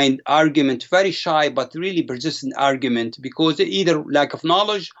you'll find argument very shy, but really persistent argument, because either lack of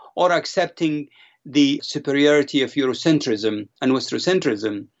knowledge or accepting the superiority of Eurocentrism and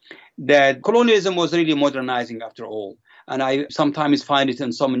Westrocentrism, that colonialism was really modernizing after all. And I sometimes find it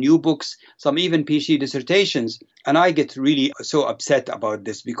in some new books, some even PhD dissertations. And I get really so upset about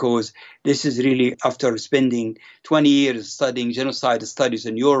this, because this is really after spending 20 years studying genocide studies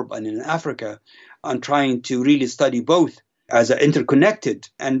in Europe and in Africa, and trying to really study both as interconnected,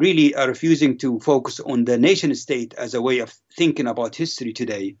 and really refusing to focus on the nation state as a way of thinking about history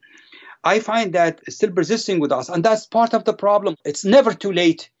today. I find that still persisting with us. And that's part of the problem. It's never too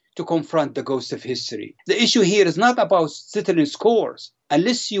late to confront the ghost of history. The issue here is not about settling scores.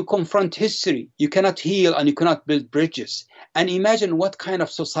 Unless you confront history, you cannot heal and you cannot build bridges. And imagine what kind of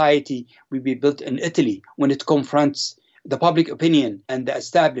society will be built in Italy when it confronts the public opinion, and the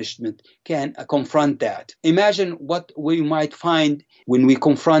establishment can confront that. Imagine what we might find when we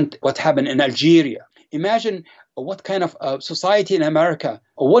confront what happened in Algeria. Imagine what kind of society in America,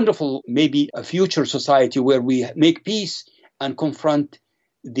 a wonderful, maybe a future society where we make peace and confront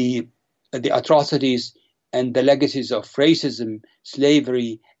the atrocities and the legacies of racism,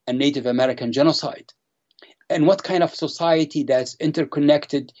 slavery, and Native American genocide. And what kind of society that's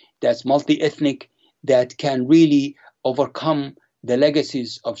interconnected, that's multi-ethnic, that can really overcome the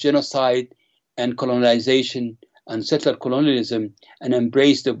legacies of genocide and colonization and settler colonialism, and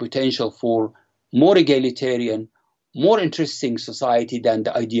embrace the potential for more egalitarian, more interesting society than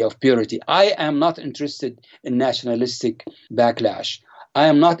the idea of purity. I am not interested in nationalistic backlash. I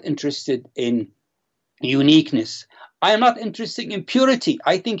am not interested in uniqueness. I am not interested in purity.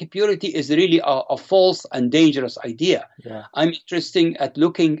 I think purity is really a false and dangerous idea. Yeah. I'm interested at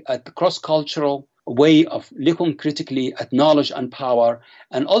looking at the cross-cultural way of looking critically at knowledge and power,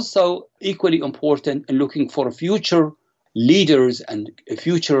 and also equally important in looking for future leaders and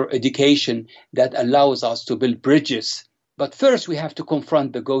future education that allows us to build bridges. But first we have to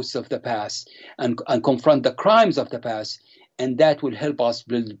confront the ghosts of the past and confront the crimes of the past, and that will help us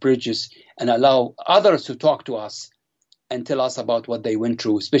build bridges and allow others to talk to us and tell us about what they went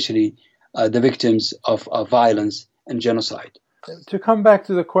through, especially the victims of violence and genocide. To come back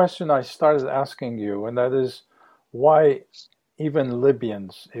to the question I started asking you, and that is why even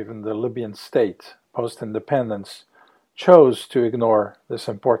Libyans, even the Libyan state, post-independence, chose to ignore this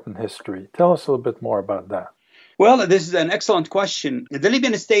important history. Tell us a little bit more about that. Well, this is an excellent question. The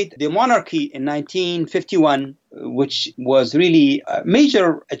Libyan state, the monarchy in 1951, which was really a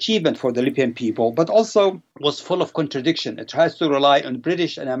major achievement for the Libyan people, but also was full of contradiction. It has to rely on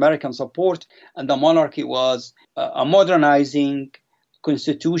British and American support, and the monarchy was a modernizing,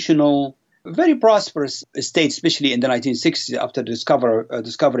 constitutional, very prosperous state, especially in the 1960s after the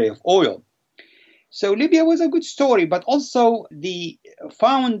discovery of oil. So Libya was a good story, but also the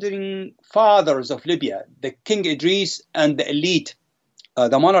founding fathers of Libya, the King Idris and the elite,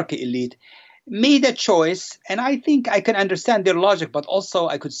 the monarchy elite, made a choice. And I think I can understand their logic, but also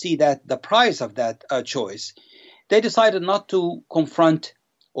I could see that the price of that choice. They decided not to confront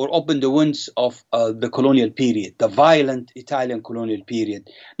or open the wounds of the colonial period, the violent Italian colonial period,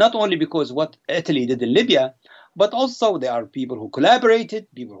 not only because what Italy did in Libya, but also there are people who collaborated,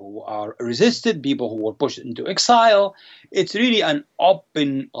 people who are resisted, people who were pushed into exile. It's really a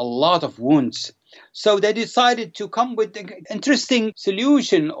lot of wounds. So they decided to come with an interesting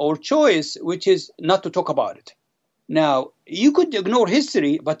solution or choice, which is not to talk about it. Now, you could ignore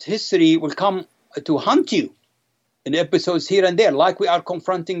history, but history will come to hunt you in episodes here and there, like we are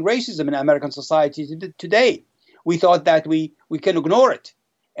confronting racism in American society today. We thought that we can ignore it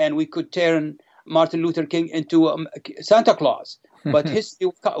and we could turn Martin Luther King into Santa Claus, but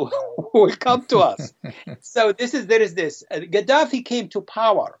history will come to us. So there is this. Gaddafi came to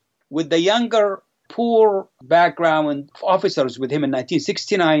power with the younger, poor background officers with him in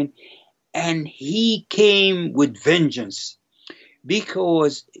 1969, and he came with vengeance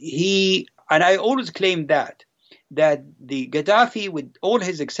because and I always claim that the Gaddafi, with all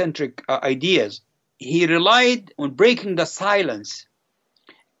his eccentric ideas, he relied on breaking the silence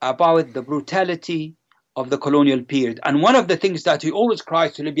about the brutality of the colonial period. And one of the things that he always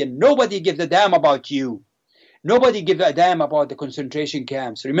cries to Libya, nobody gives a damn about you. Nobody gives a damn about the concentration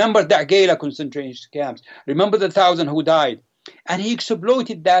camps. Remember the Agela concentration camps. Remember the 1,000 who died. And he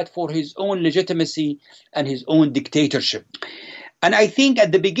exploited that for his own legitimacy and his own dictatorship. And I think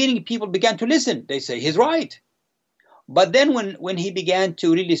at the beginning, people began to listen. They say, he's right. But then when he began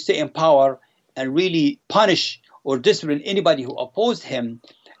to really stay in power and really punish or discipline anybody who opposed him,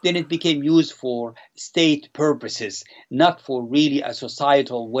 then it became used for state purposes, not for really a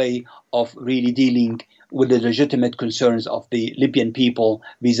societal way of really dealing with the legitimate concerns of the Libyan people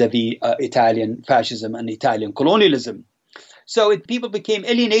vis-a-vis Italian fascism and Italian colonialism. So people became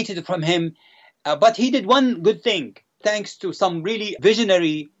alienated from him, but he did one good thing, thanks to some really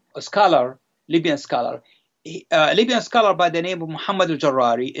visionary scholar, Libyan scholar, a Libyan scholar by the name of Muhammad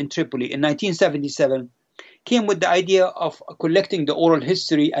al-Jarrari in Tripoli in 1977, came with the idea of collecting the oral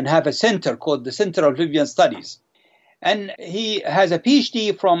history and have a center called the Center of Libyan Studies. And he has a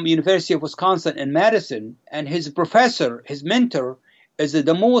PhD from University of Wisconsin in Madison, and his professor, his mentor, is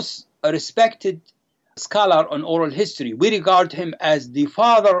the most respected scholar on oral history. We regard him as the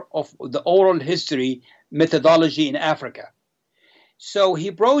father of the oral history methodology in Africa. So he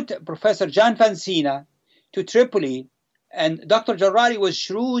brought Professor John Fansina to Tripoli, and Dr. Jarrari was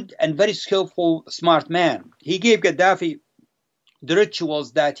shrewd and very skillful, smart man. He gave Gaddafi the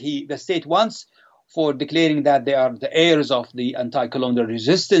rituals that the state wants for declaring that they are the heirs of the anti-colonial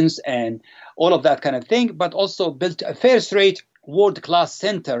resistance and all of that kind of thing, but also built a first-rate world-class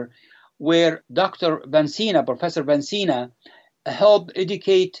center where Dr. Vansina, Professor Vansina, helped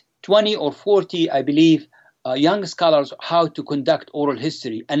educate 20 or 40, I believe, young scholars how to conduct oral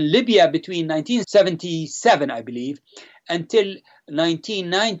history. And Libya, between 1977, I believe, until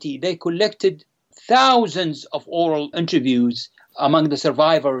 1990, they collected thousands of oral interviews among the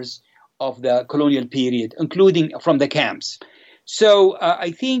survivors of the colonial period, including from the camps. So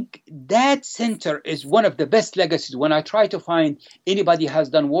I think that center is one of the best legacies. When I try to find anybody who has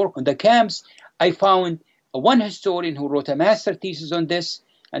done work on the camps, I found one historian who wrote a master thesis on this,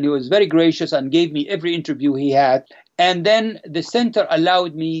 and he was very gracious and gave me every interview he had. And then the center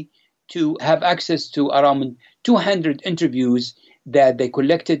allowed me to have access to around 200 interviews that they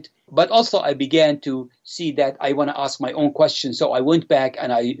collected. But also I began to see that I want to ask my own questions. So I went back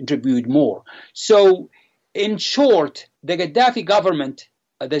and I interviewed more. So in short, the Gaddafi government,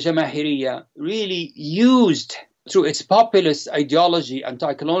 the Jamahiriya, really used through its populist ideology,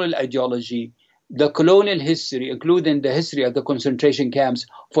 anti-colonial ideology, the colonial history, including the history of the concentration camps,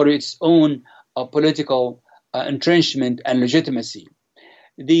 for its own political entrenchment and legitimacy.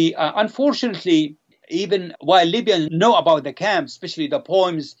 Unfortunately, even while Libyans know about the camps, especially the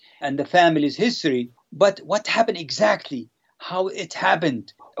poems and the family's history, but what happened exactly, how it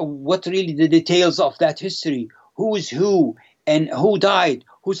happened, what really the details of that history, who is who, and who died,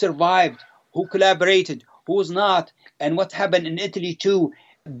 who survived, who collaborated, who was not, and what happened in Italy too,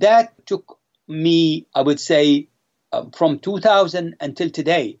 that took me, I would say, from 2000 until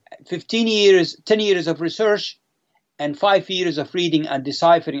today, 15 years, 10 years of research, and 5 years of reading and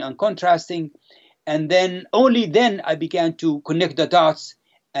deciphering and contrasting. And then only then I began to connect the dots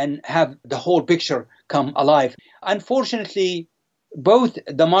and have the whole picture come alive. Unfortunately, both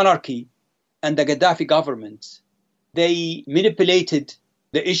the monarchy and the Gaddafi governments, they manipulated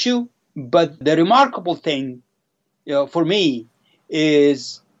the issue. But the remarkable thing, for me,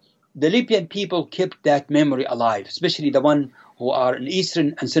 is the Libyan people kept that memory alive, especially the one who are in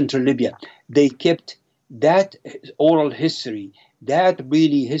eastern and central Libya. They kept that oral history, that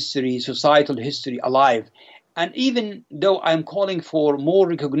really history, societal history alive. And even though I'm calling for more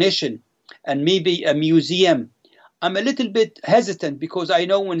recognition and maybe a museum, I'm a little bit hesitant because I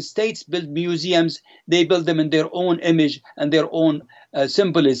know when states build museums, they build them in their own image and their own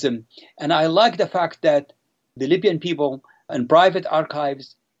symbolism. And I like the fact that the Libyan people in private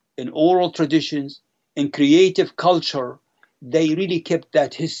archives, in oral traditions, in creative culture, they really kept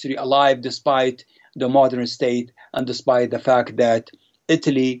that history alive despite the modern state and despite the fact that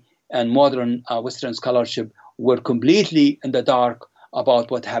Italy and modern Western scholarship were completely in the dark about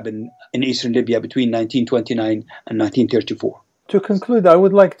what happened in eastern Libya between 1929 and 1934. To conclude, I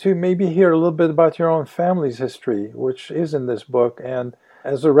would like to maybe hear a little bit about your own family's history, which is in this book, and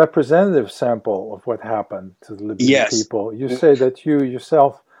as a representative sample of what happened to the Libyan people. You say that you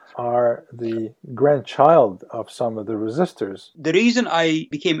yourself are the grandchild of some of the resistors. The reason I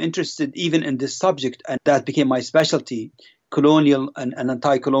became interested even in this subject, and that became my specialty, colonial and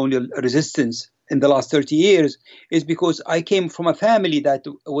anti-colonial resistance in the last 30 years is because I came from a family that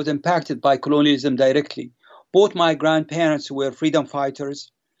was impacted by colonialism directly. Both my grandparents were freedom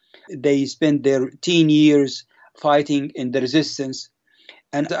fighters. They spent their teen years fighting in the resistance.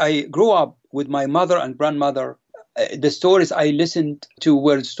 And I grew up with my mother and grandmother. The stories I listened to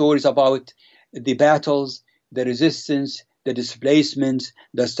were stories about the battles, the resistance, the displacement,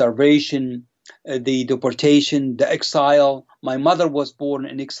 the starvation, the deportation, the exile. My mother was born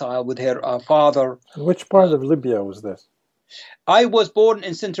in exile with her father. And which part of Libya was this? I was born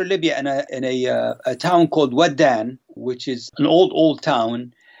in central Libya in a town called Waddan, which is an old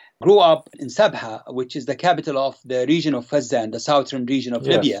town. Grew up in Sabha, which is the capital of the region of Fezzan, the southern region of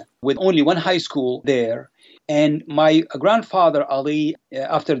Libya, with only one high school there. And my grandfather, Ali,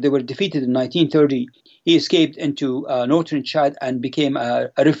 after they were defeated in 1930, he escaped into northern Chad and became a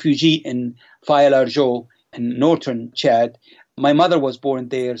refugee in Faya-Largeau in northern Chad. My mother was born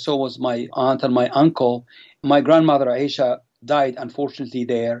there, so was my aunt and my uncle. My grandmother, Aisha, died, unfortunately,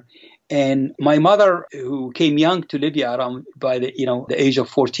 there. And my mother, who came young to Libya around by the age of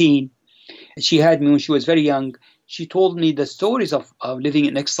 14, she had me when she was very young. She told me the stories of living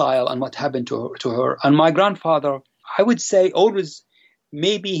in exile and what happened to her. And my grandfather, I would say always,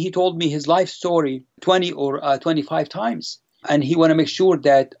 maybe he told me his life story 20 or 25 times. And he wanted to make sure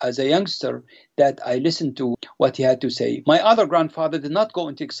that as a youngster that I listened to what he had to say. My other grandfather did not go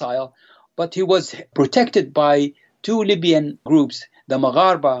into exile, but he was protected by two Libyan groups, the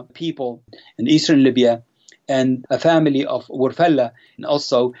Magharba people in eastern Libya and a family of Warfella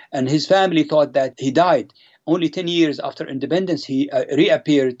also. And his family thought that he died. Only 10 years after independence, he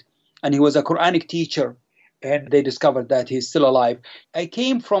reappeared, and he was a Quranic teacher, and they discovered that he's still alive. I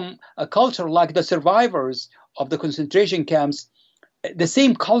came from a culture like the survivors of the concentration camps, the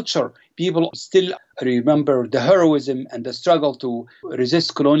same culture. People still remember the heroism and the struggle to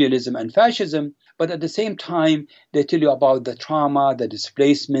resist colonialism and fascism, but at the same time, they tell you about the trauma, the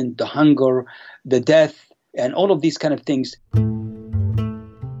displacement, the hunger, the death, and all of these kind of things.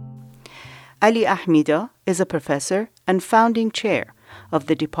 Ali Ahmida is a professor and founding chair of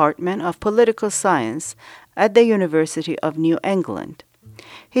the Department of Political Science at the University of New England.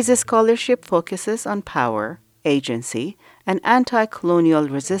 His scholarship focuses on power, agency, and anti-colonial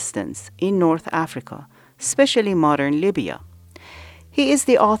resistance in North Africa, especially modern Libya. He is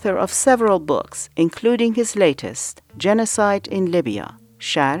the author of several books, including his latest, Genocide in Libya,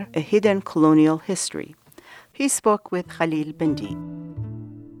 Shar, A Hidden Colonial History. He spoke with Khalil Bindi.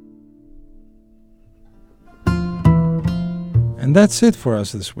 And that's it for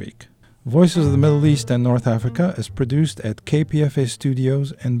us this week. Voices of the Middle East and North Africa is produced at KPFA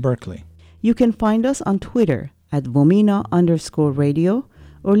Studios in Berkeley. You can find us on Twitter at VOMENA_radio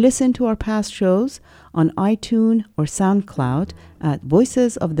or listen to our past shows on iTunes or SoundCloud at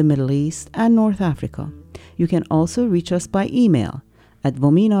Voices of the Middle East and North Africa. You can also reach us by email at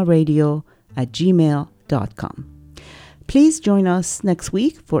vomenaradio@gmail.com. Please join us next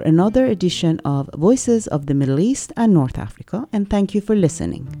week for another edition of Voices of the Middle East and North Africa, and thank you for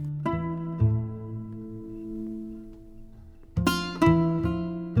listening.